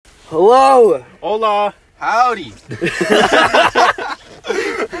Hello. Hola. Howdy.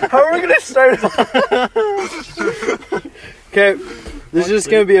 How are we gonna start? Okay, this is just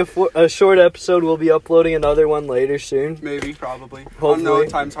gonna be a short episode. We'll be uploading another one later soon. Maybe, probably. Hopefully. I know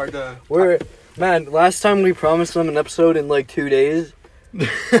time's hard to... Last time we promised them an episode in like 2 days.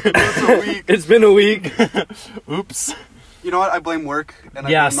 It's a week. It's been a week. Oops. You know what? I blame work. And I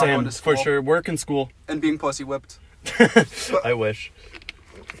Yeah, blame not going Sam, to school for sure. Work and school. And being pussy whipped. I wish.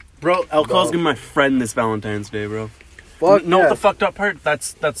 Bro, alcohol's gonna be my friend this Valentine's Day, bro. Fuck No, yeah. the fucked up part,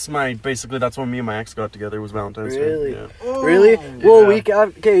 that's when me and my ex got together was Valentine's Really? Day. Yeah. Oh, Really? Well, Yeah. a week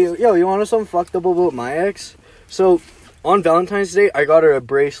after. Okay, yo, you want to know something fucked up about my ex? So, on Valentine's Day, I got her a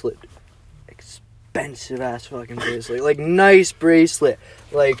bracelet. Expensive ass fucking bracelet. Like, nice bracelet.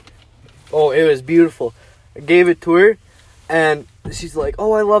 Like, oh, it was beautiful. I gave it to her, and she's like,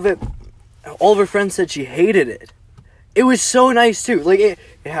 oh, I love it. All of her friends said she hated it. It was so nice, too. Like, it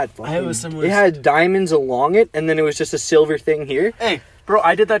had fucking... It had diamonds along it, and then it was just a silver thing here. Hey, Bro,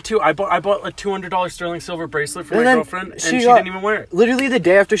 I did that too. I bought a $200 sterling silver bracelet for And my then girlfriend, and she she got- didn't even wear it. Literally the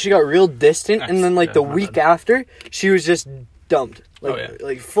day after she got real distant, and then like the my week bad. after, she was just dumped. Like, Oh, yeah.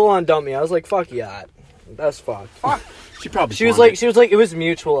 like full on dumped me. I was like, fuck yeah. That's fucked. She probably She was wanted like, it was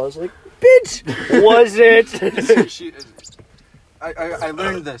mutual. I was like, bitch, was it? I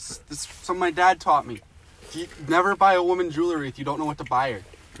learned this. Something my dad taught me. You never buy a woman jewelry if you don't know what to buy her.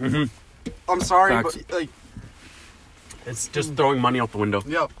 Mm-hmm. I'm sorry, Facts. but like, It's just throwing money out the window.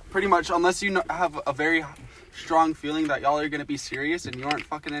 yeah, pretty much. Unless you have a very strong feeling that y'all are gonna be serious and you aren't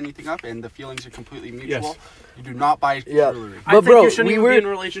fucking anything up, and the feelings are completely mutual. Yes. You do not buy Yeah. jewelry. I But think bro, you shouldn't we even were- be in a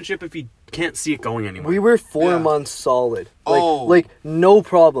relationship if you can't see it going anywhere. We were 4 Yeah. months solid. Oh. Like no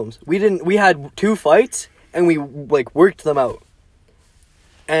problems. We had 2 fights, and we like worked them out.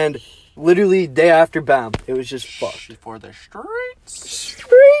 And literally day after, bam, it was just fucked. For the streets.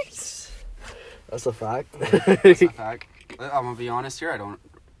 Streets. That's a fact. That's a fact. I'm gonna be honest here.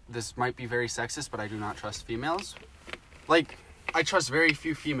 This might be very sexist, but I do not trust females. Like, I trust very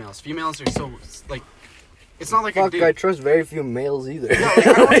few females. Females are so like. It's not like Fuck, a I dude. trust very few males either. Yeah, like,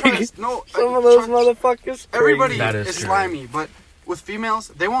 I don't trust. No, Some I of those trust- motherfuckers. Everybody That is is true. slimy, but with females,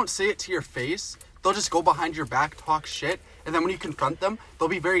 they won't say it to your face. They'll just go behind your back, talk shit, and then when you confront them, they'll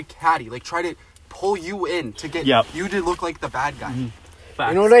be very catty. Like, try to pull you in to get Yep. you to look like the bad guy. Facts.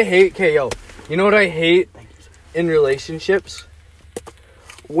 You know what I hate? Okay, yo. You know what I hate in relationships?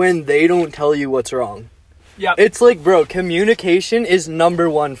 When they don't tell you what's wrong. Yeah. It's like, bro, communication is number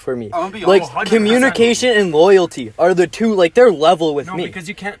 1 for me. I'm gonna be Like, honest. 100%. communication and loyalty are the two, like, they're level with No, me. because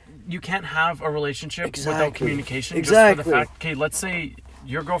you can't have a relationship without Exactly. communication. Exactly. Just for the fact, okay, let's say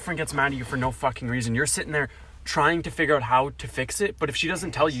your girlfriend gets mad at you for no fucking reason. You're sitting there trying to figure out how to fix it, but if she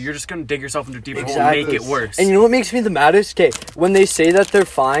doesn't tell you, you're just gonna dig yourself into a deeper hole and Exactly. make it worse. And you know what makes me the maddest? Okay, when they say that they're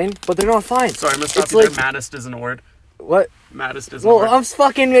fine, but they're not fine. Sorry, I'm gonna stop It's you like, there. Maddest isn't a word. what? Maddest isn't a Well, word. I'm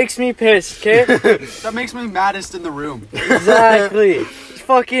fucking makes me pissed, okay? That makes me maddest in the room. Exactly.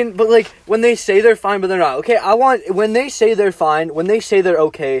 Fucking, but like, when they say they're fine, but they're not. Okay, when they say they're fine, when they say they're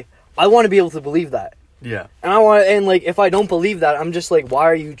okay, I want to be able to believe that. Yeah. And like, if I don't believe that, I'm just like, why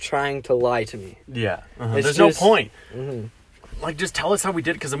are you trying to lie to me? Yeah. It's There's just- no point. Mhm. Like, just tell us how we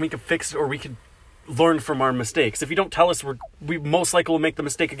did it, because then we can fix it, or we could learn from our mistakes. If you don't tell us, we most likely will make the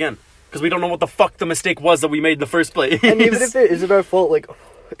mistake again, because we don't know what the fuck the mistake was that we made in the first place. And even if it isn't our fault, like,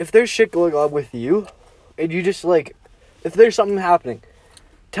 if there's shit going on with you, and you just like, if there's something happening,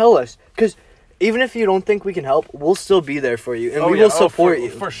 tell us. Because even if you don't think we can help, we'll still be there for you, and we will support you.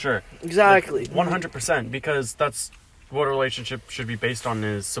 For sure. Exactly. 100%, because that's what a relationship should be based on,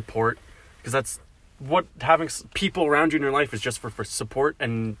 is support. Because that's what having people around you in your life is, just for support.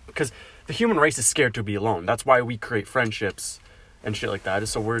 And because the human race is scared to be alone. That's why we create friendships and shit like that, is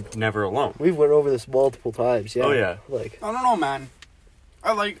so we're never alone. We've went over this multiple times. Yeah. Oh, yeah. Like, I don't know, man.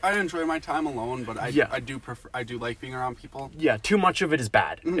 I enjoy my time alone, but I Yeah. do like being around people. Yeah, too much of it is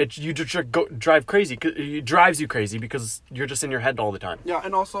bad. Mhm. You just drive crazy. It drives you crazy because you're just in your head all the time. Yeah,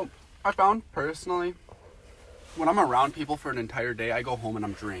 and also, I found personally, when I'm around people for an entire day, I go home and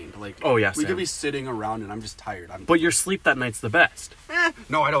I'm drained. Like, Oh, yeah, we same. could be sitting around and I'm just tired. But your sleep that night's the best.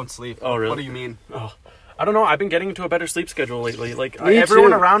 No, I don't sleep. Oh, really? What do you mean? Oh, I don't know. I've been getting into a better sleep schedule lately. Like, Me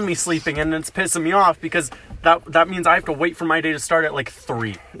everyone too. around me sleeping, and it's pissing me off because that means I have to wait for my day to start at like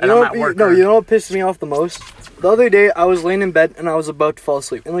 3, and I'm at work. you know what pissed me off the most? The other day, I was laying in bed and I was about to fall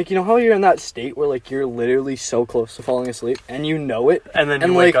asleep, and like, you know how you're in that state where like you're literally so close to falling asleep, and you know it, and then you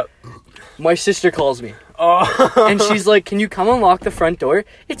and, wake like, up. My sister calls me. Oh, And she's like, can you come unlock the front door?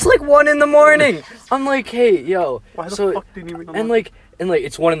 It's like 1 a.m. I'm like, hey, yo. why the so, fuck didn't you? and like,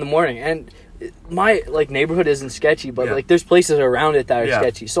 it's 1 a.m. And my like neighborhood isn't sketchy, but Yeah. like there's places around it that are Yeah.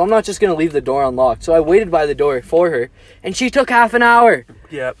 sketchy. So I'm not just gonna leave the door unlocked. So I waited by the door for her, and she took half an hour.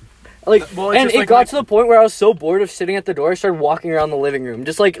 Yeah. Like, Well, it's and just it like got my- to the point where I was so bored of sitting at the door, I started walking around the living room,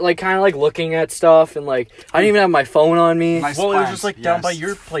 just like kind of like looking at stuff, and like I didn't even have my phone on me. Nice Well, it was plans, just like down yes. by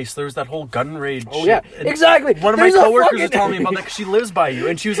your place. There was that whole gun rage. Oh shit. yeah, And exactly. One of my There's a coworkers fucking- was telling me about that 'cause she lives by you,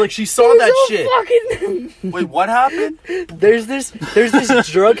 and she was like, she saw There's that a shit. fucking- Wait, what happened? There's this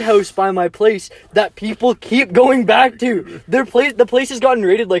drug house by my place that people keep going back to. The place has gotten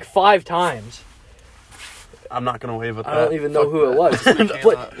raided like 5 times. I'm not gonna wave at that. I don't even know Fuck who it was. Michaela,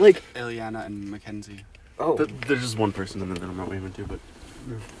 But like, Ileana, and Mackenzie. oh, There's just one person in there that I'm not waving to, but.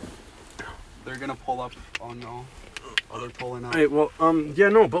 They're gonna pull up. Oh no. Oh, they're pulling up. Alright, well, yeah,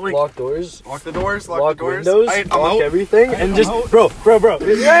 no, but like. lock doors, Lock the doors. Lock, lock the doors. windows, I'm lock out. everything, and I'm just out. bro.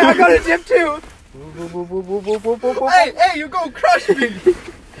 Yeah, I got a tip too. Hey, you go crush me.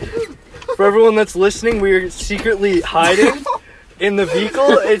 For everyone that's listening, we are secretly hiding in the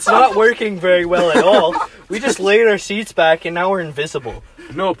vehicle. It's not working very well at all. We just laid our seats back, and now we're invisible.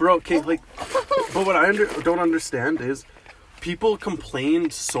 No, bro, okay, like. But what I don't understand is people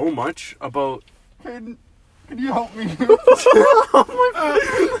complain so much about. Can you help me?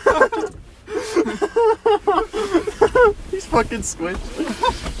 He's fucking squished.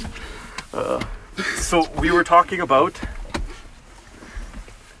 So we were talking about.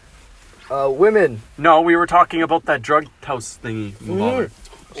 Women. No, we were talking about that drug house thingy. Oh,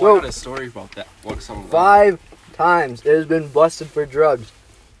 So- I got a story about that. What someone 5 times it has been busted for drugs.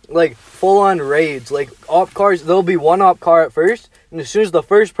 Like, full-on raids. Like, op cars, there'll be one op car at first, and as soon as the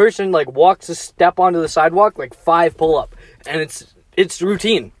first person, like, walks a step onto the sidewalk, like, 5 pull up. And it's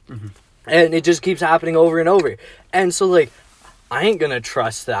routine. And it just keeps happening over and over. And so, like, I ain't gonna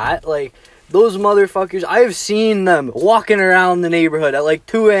trust that. Like, those motherfuckers, I have seen them walking around the neighborhood at, like,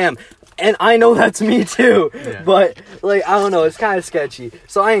 2 a.m., and I know that's me too. Yeah. But, like, I don't know, it's kind of sketchy.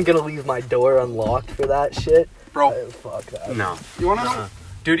 So I ain't gonna leave my door unlocked for that shit. Bro, Fuck that. No. you wanna know?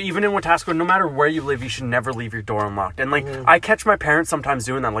 Dude, even in Wetaskiwin, no matter where you live, you should never leave your door unlocked. And, like, I catch my parents sometimes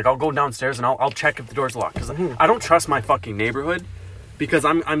doing that. Like, I'll go downstairs and I'll check if the door's locked. Because I don't trust my fucking neighborhood. Because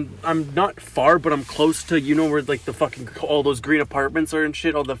I'm not far, but I'm close to, you know, where, like, the fucking, all those green apartments are and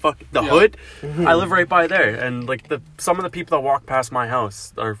shit, all the Yeah. hood. I live right by there. And, like, some of the people that walk past my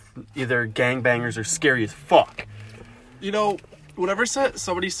house are either gangbangers or scary as fuck. You know, whenever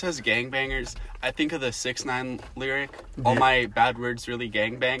somebody says gangbangers, I think of the 6ix9ine lyric. All my bad words really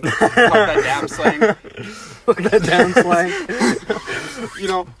gangbang. Fuck that damn slang. Fuck that damn slang. You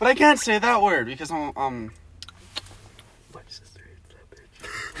know, but I can't say that word because My sister hates that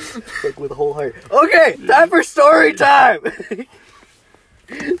bitch. Like, with a whole heart. Okay, time for story time!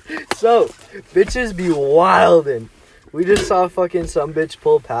 So, bitches be wildin'. We just saw fucking some bitch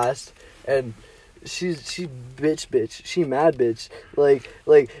pull past, and she bitch. She mad bitch.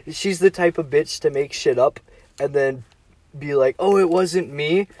 Like, she's the type of bitch to make shit up, and then be like, oh, it wasn't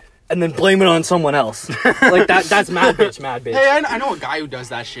me, and then blame it on someone else. Like, that's mad bitch. hey, I know a guy who does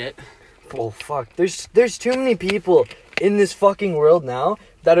that shit. Well, fuck. There's too many people in this fucking world now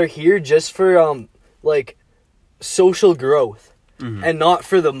that are here just for like social growth and not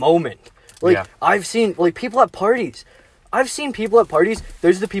for the moment. Like, Yeah. I've seen like people at parties. I've seen people at parties.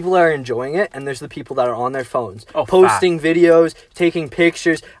 There's the people that are enjoying it, and there's the people that are on their phones, Oh, posting videos, taking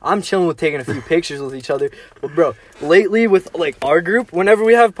pictures. I'm chilling with taking a few pictures with each other. But bro, lately with like our group, whenever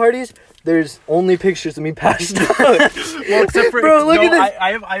we have parties, there's only pictures of me passed out. Well, except for Bro, look no, at this.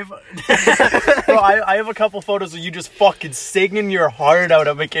 I have, bro, I have a couple photos of you just fucking singing your heart out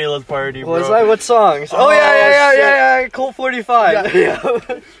at Michaela's party, bro. Was I? What songs? Oh, Oh, yeah. Colt 45. Yeah. All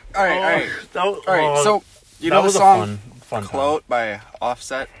right. All right. So you that know the was song a fun time. "Clout" by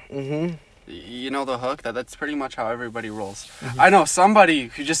Offset. Mm-hmm. You know the hook. That's pretty much how everybody rolls. I know somebody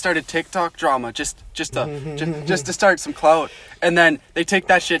who just started TikTok drama just to start some clout, and then they take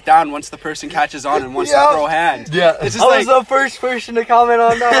that shit down once the person catches on and wants Yeah. to throw hands. Yeah. It's just I was like the first person to comment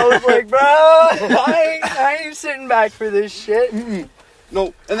on that. I was like, bro, I ain't sitting back for this shit.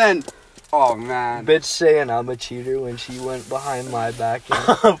 no, and then oh man, Bitch saying I'm a cheater when she went behind my back.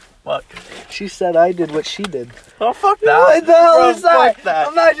 And Fuck. she said I did what she did. Oh, fuck that. What the hell Bro, is that? fuck that.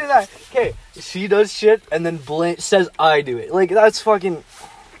 Imagine that. Okay, she does shit and then says I do it. Like, that's fucking...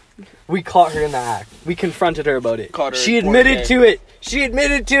 We caught her in the act. We confronted her about it. Caught her She in admitted 4K. to it. She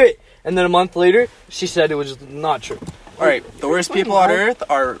admitted to it. And then a month later, she said it was not true. all right. The worst people on earth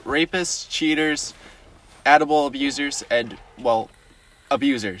are rapists, cheaters, edible abusers, and well,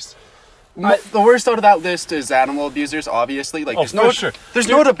 abusers. The worst out of that list is animal abusers, obviously. Like, there's no, sure. there's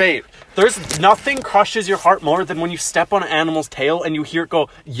no debate. There's nothing crushes your heart more than when you step on an animal's tail and you hear it go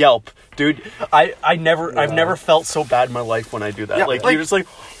yelp, dude. I've never felt so bad in my life when I do that. Yeah, like like, you're just like,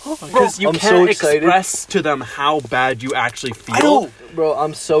 because you I'm can't so excited. express to them how bad you actually feel. I know. Bro,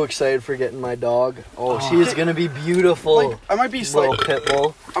 I'm so excited for getting my dog. Oh, she is gonna be beautiful. Like, I might be little pit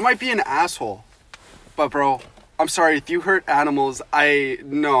bull. I might be an asshole, but bro, I'm sorry if you hurt animals.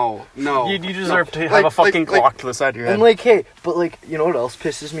 No. You deserve to have Like- a fucking like- clock to the side of your head. And like, hey, but like, you know what else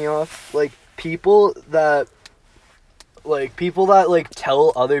pisses me off? Like people that like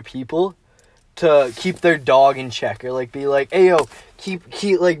tell other people to keep their dog in check, or like be like, hey yo, keep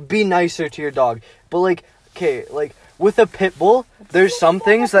like be nicer to your dog. But like, okay, like with a pit bull, there's some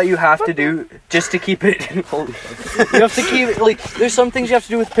things that you have to do just to keep it. Holy fuck. You have to keep it, like, there's some things you have to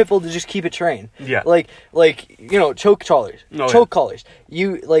do with pit bull to just keep it trained. Yeah. Like you know, choke collars, Oh, choke yeah. collars.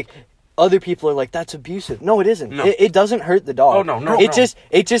 You like. Other people are like, that's abusive. No, it isn't. No. It doesn't hurt the dog. Oh, no, It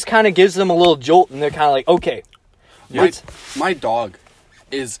no. just kind of gives them a little jolt, and they're kind of like, okay. My dog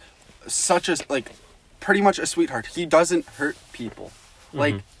is such a, like, pretty much a sweetheart. He doesn't hurt people.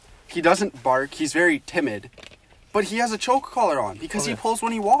 Like, he doesn't bark. He's very timid. But he has a choke collar on because he pulls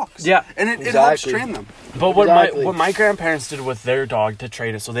when he walks. Yeah. And it helps Exactly. train them. But Exactly. what my grandparents did with their dog to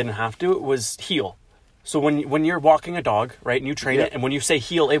train it so they didn't have to was heel. So when you're walking a dog, right, and you train Yeah. it, and when you say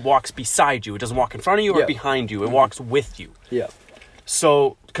heel, it walks beside you. It doesn't walk in front of you or Yeah. behind you. It walks with you. Yeah.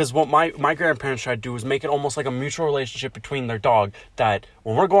 So, because what my grandparents tried to do was make it almost like a mutual relationship between their dog, that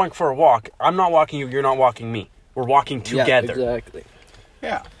when we're going for a walk, I'm not walking you, you're not walking me. We're walking together. Yeah, exactly.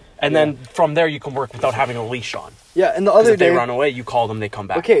 Yeah. And then from there, you can work without having a leash on. Yeah, and the 'Cause other if they day, run away, you call them, they come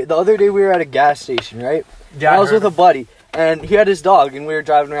back. okay, the other day we were at a gas station, right? Yeah, And I I was heard. with a buddy, and he had his dog, and we were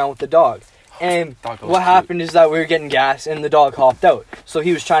driving around with the dog. And Dog was what cute. happened is that we were getting gas, and the dog hopped out. So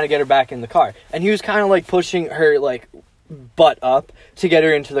he was trying to get her back in the car, and he was kind of like pushing her like butt up to get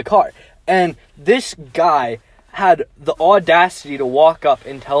her into the car. And this guy had the audacity to walk up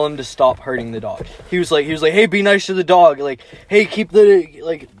and tell him to stop hurting the dog. He was like, hey, be nice to the dog. Like, hey, keep the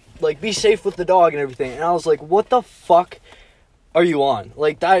like be safe with the dog and everything. And I was like, what the fuck are you on?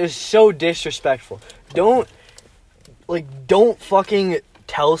 Like, that is so disrespectful. Don't fucking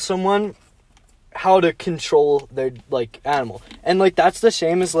tell someone how to control their like animal. And like that's the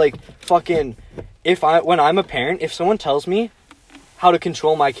same as like fucking when I'm a parent, if someone tells me how to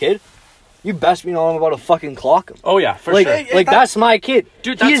control my kid, you best be knowing I'm about to fucking clock him. Oh, yeah, for Like, sure. like that's my kid.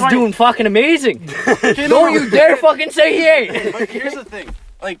 Dude, that's He's why- doing fucking amazing. Don't you dare fucking say he ain't. But here's the thing.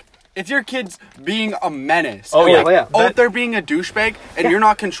 Like, if your kid's being a menace, Oh, or, yeah. like, Oh, yeah. oh, if they're being a douchebag and you're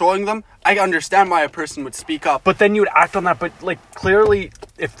not controlling them, I understand why a person would speak up. But then you would act on that. But like clearly,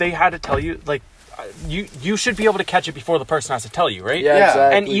 if they had to tell you, like you should be able to catch it before the person has to tell you, right? Yeah, Yeah.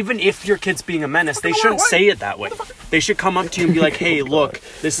 exactly. And even if your kid's being a menace, they shouldn't say it that way. They should come up to you and be like, "Hey, look,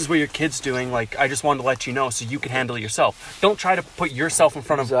 this is what your kid's doing. Like, I just wanted to let you know so you can handle it yourself. Don't try to put yourself in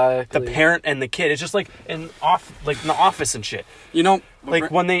front of Exactly. the parent and the kid. It's just like in the office and shit. You know,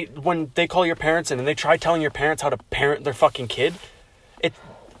 Like when they call your parents in and they try telling your parents how to parent their fucking kid,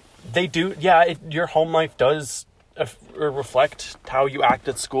 your home life does reflect how you act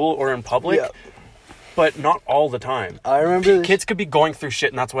at school or in public, Yeah. but not all the time. I remember this- Kids could be going through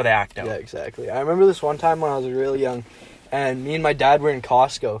shit and that's why they act out. Yeah, exactly. I remember this one time when I was really young, and me and my dad were in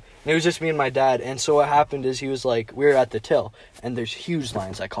Costco, and it was just me and my dad. And so what happened is he was like, we were at the till, and there's huge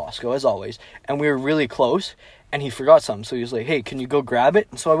lines at Costco as always, and we were really close. And he forgot something, so he was like, hey, can you go grab it?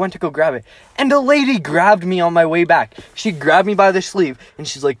 And so I went to go grab it. And a lady grabbed me on my way back. She grabbed me by the sleeve, and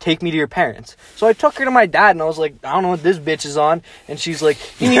she's like, take me to your parents. So I took her to my dad, and I was like, I don't know what this bitch is on. And she's like,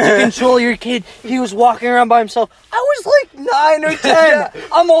 you need to control your kid. He was walking around by himself. I was like 9 or 10.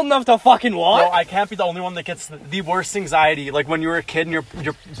 I'm old enough to fucking walk. No, I can't be the only one that gets the worst anxiety. Like when you were a kid and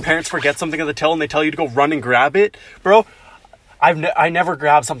your parents forget something at the till and they tell you to go run and grab it, bro. I never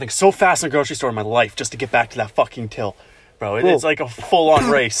grabbed something so fast in a grocery store in my life just to get back to that fucking till, bro. It's like a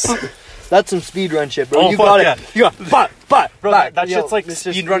full-on race. That's some speedrun shit, bro. Oh, you fuck got yeah. it. You got Bro, that shit's like it's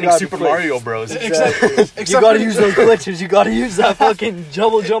just- you speedrunning gotta Super be quick. Mario Bros. except You gotta when- use those glitches. You gotta use that fucking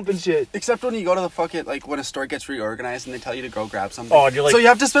double jumping shit. Except when you go to the fucking, like, when a store gets reorganized and they tell you to go grab something. Oh, and you're like- so you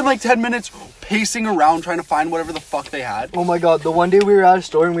have to spend like 10 minutes pacing around trying to find whatever the fuck they had. Oh my god, the one day we were at a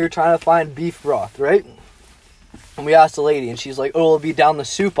store and we were trying to find beef broth, right? And we asked the lady, and she's like, oh, it'll be down the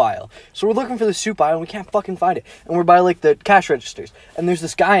soup aisle. So we're looking for the soup aisle, and we can't fucking find it. And we're by, like, the cash registers. And there's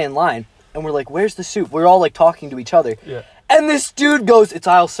this guy in line, and we're like, where's the soup? We're all, like, talking to each other. Yeah. And this dude goes, it's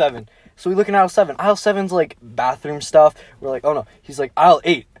aisle 7. So we look in aisle 7. Aisle 7's, like, bathroom stuff. We're like, oh, no. He's like, aisle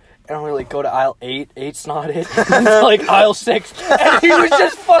 8. and we're like, go to aisle 8. 8's not it. And like aisle 6. And he was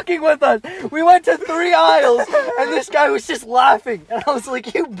just fucking with us. We went to 3 aisles, and this guy was just laughing. And I was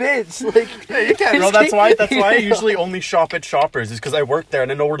like, you bitch. Like, You can't, bro. That's why I usually only shop at Shoppers, is because I work there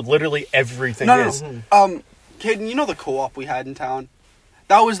and I know where literally everything is. Caden, you know the co-op we had in town?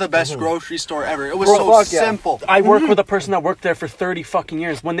 That was the best grocery store ever. It was Bro, so fuck yeah. simple. I work with a person that worked there for 30 fucking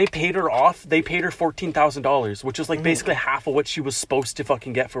years. When they paid her off, they paid her $14,000, which is like basically half of what she was supposed to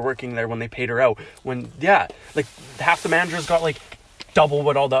fucking get for working there when they paid her out. Like half the managers got like double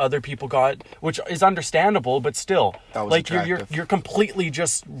what all the other people got, which is understandable, but still, That was like attractive. you're completely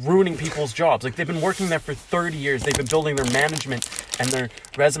just ruining people's jobs. Like they've been working there for 30 years. They've been building their management and their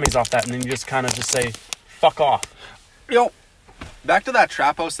resumes off that, and then you just kind of just say, fuck off. Back to that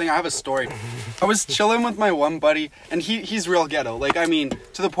trap house thing, I have a story. I was chilling with my one buddy, and he's real ghetto. Like, I mean,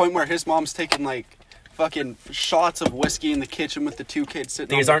 to the point where his mom's taking, like, fucking shots of whiskey in the kitchen with the 2 kids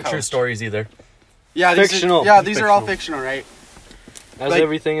sitting These on the aren't true couch. stories either. Yeah, Fictional. These are all fictional, right? as like-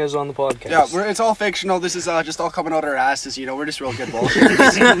 everything is on the podcast. Yeah, it's all fictional. This is just all coming out our asses, we're just real good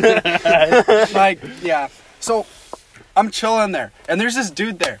bullshitters. Like, yeah. So, I'm chilling there, and there's this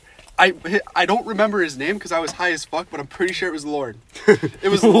dude there. I don't remember his name because I was high as fuck, but I'm pretty sure it was Lauren. It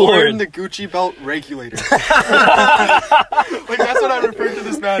was Lauren the Gucci belt regulator. Like, that's what I referred to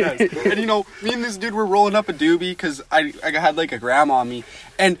this man as. And me and this dude were rolling up a doobie because I had like a gram on me.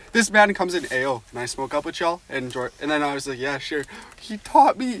 And this man comes in, "Ayo, can I smoke up with y'all?" And then I was like, "Yeah, sure." He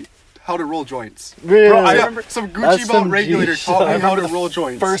taught me how to roll joints. Really? Bro, I Yeah, remember some That's Gucci belt some regulator G taught me shit. how to roll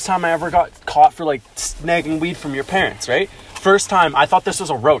joints. First time I ever got caught for like snagging weed from your parents, right? First time, I thought this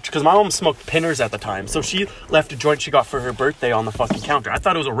was a roach because my mom smoked pinners at the time. So she left a joint she got for her birthday on the fucking counter. I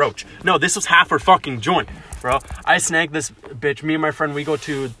thought it was a roach. No, this was half her fucking joint, bro. I snagged this bitch. Me and my friend, we go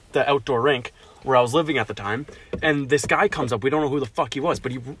to the outdoor rink where I was living at the time. And this guy comes up. We don't know who the fuck he was,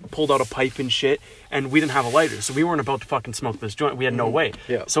 but he pulled out a pipe and shit. And we didn't have a lighter. So we weren't about to fucking smoke this joint. We had no way.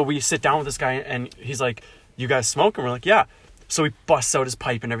 Yeah. So we sit down with this guy and he's like, "You guys smoke?" And we're like, "Yeah." So he busts out his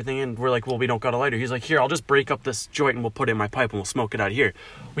pipe and everything, and we're like, "Well, we don't got a lighter." He's like, "Here, I'll just break up this joint and we'll put it in my pipe and we'll smoke it out of here."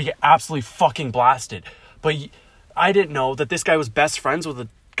 We get absolutely fucking blasted. But I didn't know that this guy was best friends with the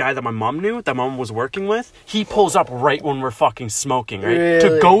guy that my mom knew, that my mom was working with. He pulls up right when we're fucking smoking, right? To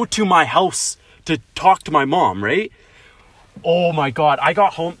Really? go to my house to talk to my mom, right? Oh my God. I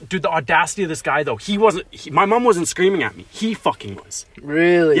got home. Dude, the audacity of this guy, though. My mom wasn't screaming at me. He fucking was.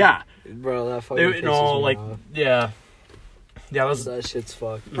 Really? Yeah. Bro, that fucking pisses me off. Yeah. Yeah, That shit's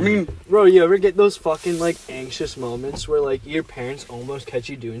fucked. I mean, Bro, you ever get those fucking, like, anxious moments where, like, your parents almost catch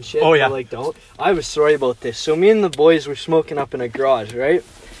you doing shit? Oh, yeah. But, like, don't? I have a story about this. So, me and the boys were smoking up in a garage, right?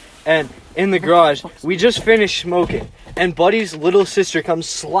 And in the garage, we just finished smoking. And Buddy's little sister comes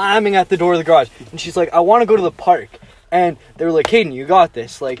slamming at the door of the garage. And she's like, "I want to go to the park." And they were like, "Hayden, you got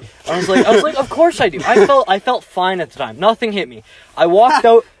this." Like, I was like, "Of course I do." I felt fine at the time. Nothing hit me. I walked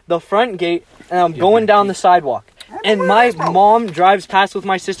out the front gate, and I'm going down the sidewalk. And my mom drives past with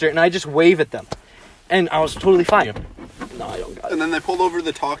my sister, and I just wave at them. And I was totally fine. Yep. No, I don't got it. and then they pulled over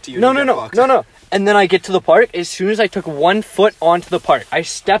to talk to you. No. and you get fucked. And then I get to the park. As soon as I took 1 foot onto the park, I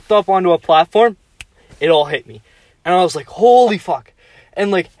stepped up onto a platform. It all hit me. And I was like, holy fuck. And,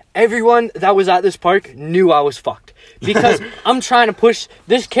 like, everyone that was at this park knew I was fucked. Because I'm trying to push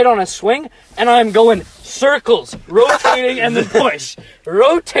this kid on a swing, and I'm going circles, rotating and then push.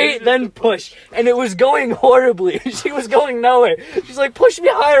 Rotate, then push. And it was going horribly. She was going nowhere. She's like, "Push me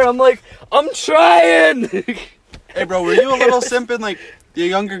higher." I'm like, "I'm trying." Hey, bro, were you a little simp in, like, the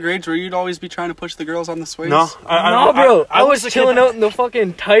younger grades where you'd always be trying to push the girls on the swings? No. No, bro. I was the chilling kid out in the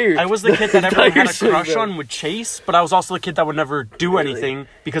fucking tires. I was the kid that everyone had a Tires crush was on, would chase, but I was also the kid that would never do anything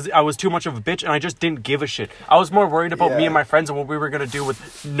because I was too much of a bitch and I just didn't give a shit. I was more worried about me Yeah. and my friends and what we were gonna do with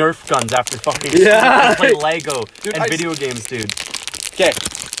Nerf guns after fucking Yeah. play Lego Dude, and I- video games, dude. Okay,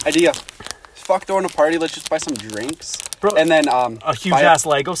 idea. Fuck throwing a party, let's just buy some drinks. Bro, And then, a huge buy ass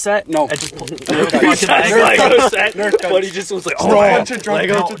Lego set. No. And just guns. Lego set. Nerf guns. Buddy just was like, Bro, "Oh, bunch of drunk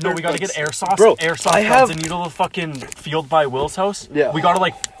No, kids with no, Nerf we gotta guns. get airsoft. Bro, airsoft I guns have- and you know the fucking field by Will's house. Yeah. We gotta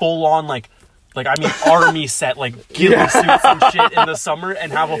like full on like army set like ghillie suits and shit in the summer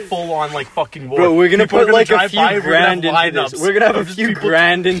and have a full on like fucking war. Bro, we're gonna People are put like a drive by, few we're gonna have grand into this. lineups We're gonna have a of just few people-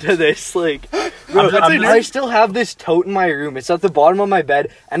 grand into this. Like, bro, I still have this tote in my room. It's at the bottom of my bed,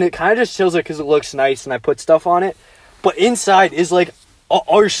 and it kind of just chills it because it looks nice, and I put stuff on it. But inside is like an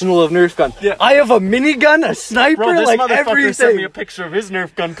arsenal of Nerf guns. Yeah. I have a minigun, a sniper, Bro, this like motherfucker sent me everything. a picture of his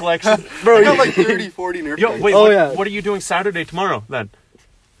Nerf gun collection. I got like 30, 40 Nerf Yo, guns. wait, Oh, yeah. what are you doing Saturday tomorrow then?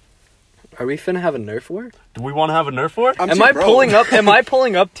 Are we finna have a Nerf war? Do we want to have a Nerf war? Am I pulling up? Am I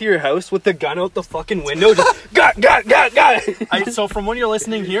pulling up to your house with the gun out the fucking window? Just, got. So from when you're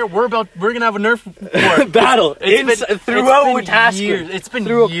listening here, we're gonna have a Nerf war Battle throughout Wetaskiwin. years. It's been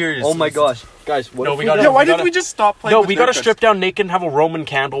years. Oh my gosh, guys! What No, if we gotta- Yeah, why we didn't gotta- we just stop playing? No, with we gotta Nerf strip down naked and have a Roman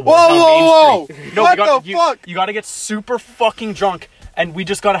candle war Whoa, down whoa, Main whoa! Street. No, What you the fuck? You gotta get super fucking drunk, and we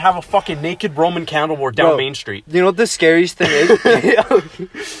just gotta have a fucking naked Roman candle war down Bro, Main Street. You know what the scariest thing is?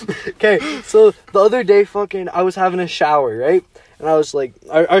 Okay, so the other day, I was having a shower, right? And I was like,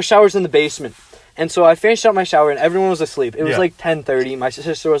 our shower's in the basement. And so I finished up my shower and everyone was asleep. It was Yeah. like 10:30. My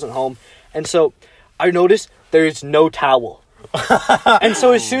sister wasn't home. And so I noticed there's no towel. And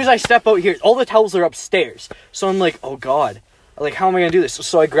so as soon as I step out here, all the towels are upstairs. So I'm like, oh God, like how am I going to do this?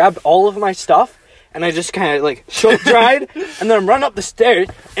 So I grabbed all of my stuff and I just kind of like choke dried and then I'm running up the stairs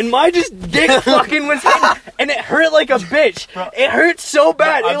and my just dick fucking was hitting and it hurt like a bitch. It hurt so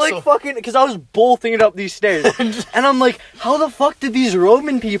bad. I'm It like so- fucking, because I was bolting it up these stairs. And I'm like, how the fuck did these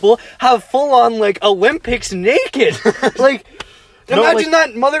Roman people have full on like Olympics naked? Like, No, imagine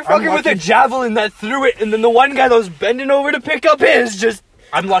like, that motherfucker I'm with a lucky- javelin that threw it and then the one guy that was bending over to pick up his just...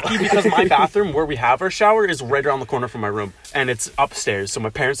 I'm lucky because my bathroom where we have our shower is right around the corner from my room, and it's upstairs, so my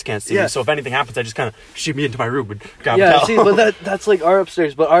parents can't see Yeah. me. So if anything happens, I just kind of shoot me into my room and grab a Yeah, towel. see, but that's like our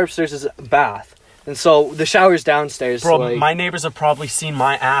upstairs, but our upstairs is a bath. And so the shower's downstairs. Bro, so like, my neighbors have probably seen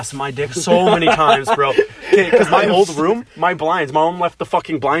my ass and my dick so many times, bro. Because my old room, my mom left the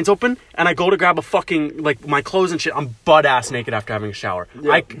fucking blinds open, and I go to grab a fucking, like, my clothes and shit. I'm butt-ass naked after having a shower.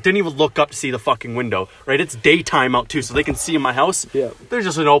 Yeah. I didn't even look up to see the fucking window, right? It's daytime out, too, so they can see in my house. Yeah. There's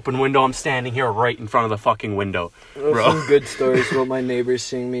just an open window. I'm standing here right in front of the fucking window, There's bro. some good stories about my neighbors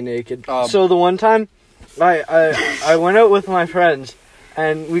seeing me naked. Um, So the one time, I went out with my friends,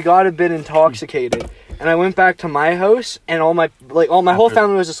 and we got a bit intoxicated. And I went back to my house, and all my whole After-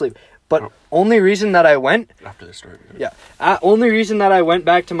 family was asleep. But only reason that I went, After the story. only reason that I went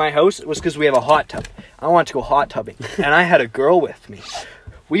back to my house was because we have a hot tub. I wanted to go hot tubbing, and I had a girl with me.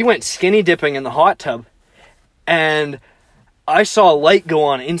 We went skinny dipping in the hot tub, and I saw a light go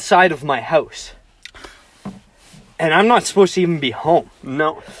on inside of my house. And I'm not supposed to even be home.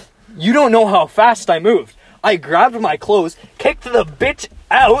 No. You don't know how fast I moved. I grabbed my clothes, kicked the bitch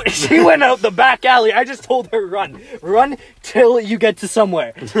out. She went out the back alley. I just told her, run till you get to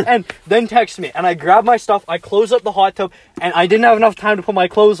somewhere. And then text me. And I grabbed my stuff, I closed up the hot tub, and I didn't have enough time to put my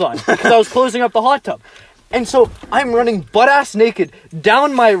clothes on because I was closing up the hot tub. And so I'm running butt-ass naked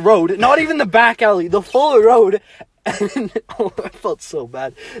down my road, not even the back alley, the full road. And oh, I felt so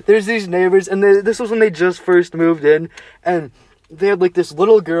bad. There's these neighbors, and this was when they just first moved in, and they had like this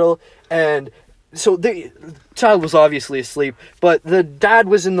little girl, and so the child was obviously asleep, but the dad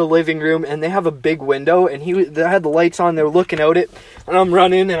was in the living room, and they have a big window, and they had the lights on. They were looking out it, and I'm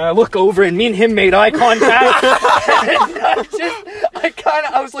running, and I look over, and me and him made eye contact. And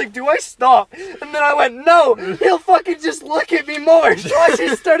I was like, do I stop? And then I went, no, he'll fucking just look at me more. So I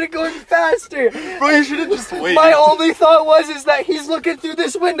just started going faster. Bro, you should have just waited. My only thought is that he's looking through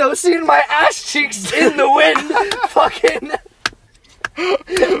this window, seeing my ass cheeks in the wind. Fucking.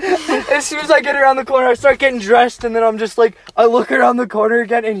 As soon as I get around the corner, I start getting dressed, and then I'm just like, I look around the corner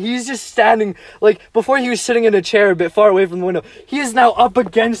again, and he's just standing, like, before he was sitting in a chair a bit far away from the window, he is now up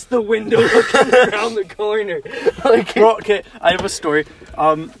against the window looking around the corner. Like, Bro, okay, I have a story.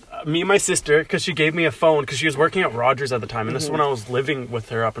 Me and my sister, because she gave me a phone, because she was working at Rogers at the time, and this is when I was living with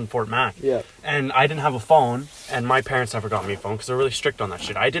her up in Fort Mac. Yeah. And I didn't have a phone, and my parents never got me a phone, because they're really strict on that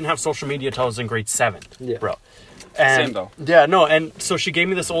shit. I didn't have social media until I was in grade 7, Yeah. bro. And, Same, though. Yeah, no, and so she gave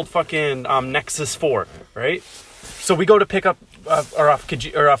me this old fucking Nexus 4, right? So we go to pick up, off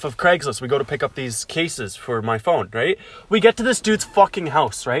of Craigslist, we go to pick up these cases for my phone, right? We get to this dude's fucking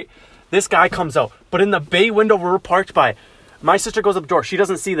house, right? This guy comes out, but in the bay window where we're parked by, my sister goes up the door. She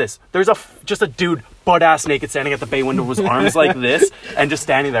doesn't see this. There's just a dude butt-ass naked standing at the bay window with his arms like this and just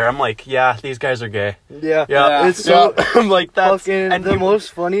standing there. I'm like, yeah, these guys are gay. yeah. Yeah. It's so I'm like, that's... fucking, and the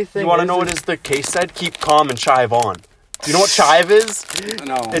most funny thing you want to is know what the case said? Keep calm and chive on. Do you know what chive is?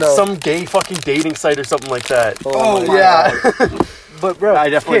 No. It's No. some gay fucking dating site or something like that. Oh, my yeah. God. But bro, I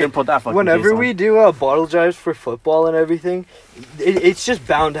definitely okay, didn't put that fucking whenever case on. we do bottle drives for football and everything, it's just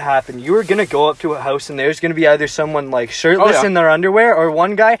bound to happen. You are gonna go up to a house and there's gonna be either someone like shirtless Oh, yeah. in their underwear, or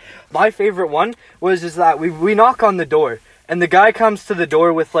one guy. My favorite one is that we knock on the door. And the guy comes to the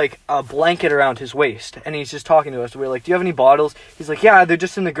door with like a blanket around his waist, and he's just talking to us. We're like, "Do you have any bottles?" He's like, "Yeah, they're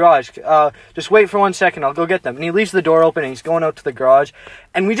just in the garage. Just wait for 1 second. I'll go get them." And he leaves the door open, and he's going out to the garage.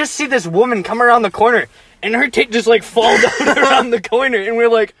 And we just see this woman come around the corner, and her tit just like fall down around the corner, and we're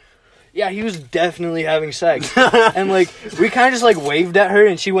like, yeah, he was definitely having sex. And, like, we kind of just, like, waved at her,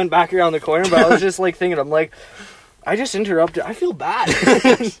 and she went back around the corner, but I was just, like, thinking, I'm like, I just interrupted. I feel bad.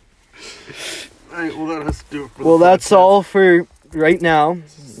 Alright, well, let us do it for Well, the that's podcast. all for right now.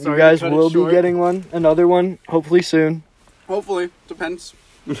 Sorry You guys to cut it will be short. getting another one, hopefully soon. Hopefully, depends.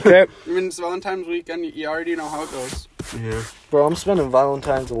 Okay. I mean, it's Valentine's weekend. You already know how it goes. Yeah. Bro, I'm spending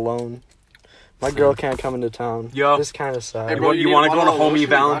Valentine's alone. My girl can't come into town. Yo. This kind of sad. Hey, Hey, bro, what, you you need want a to go on a bottle of homie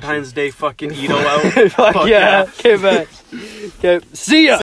lotion, I got you. Valentine's Day fucking Edo out? Fuck Fuck yeah. yeah. Okay, man. Okay, see ya.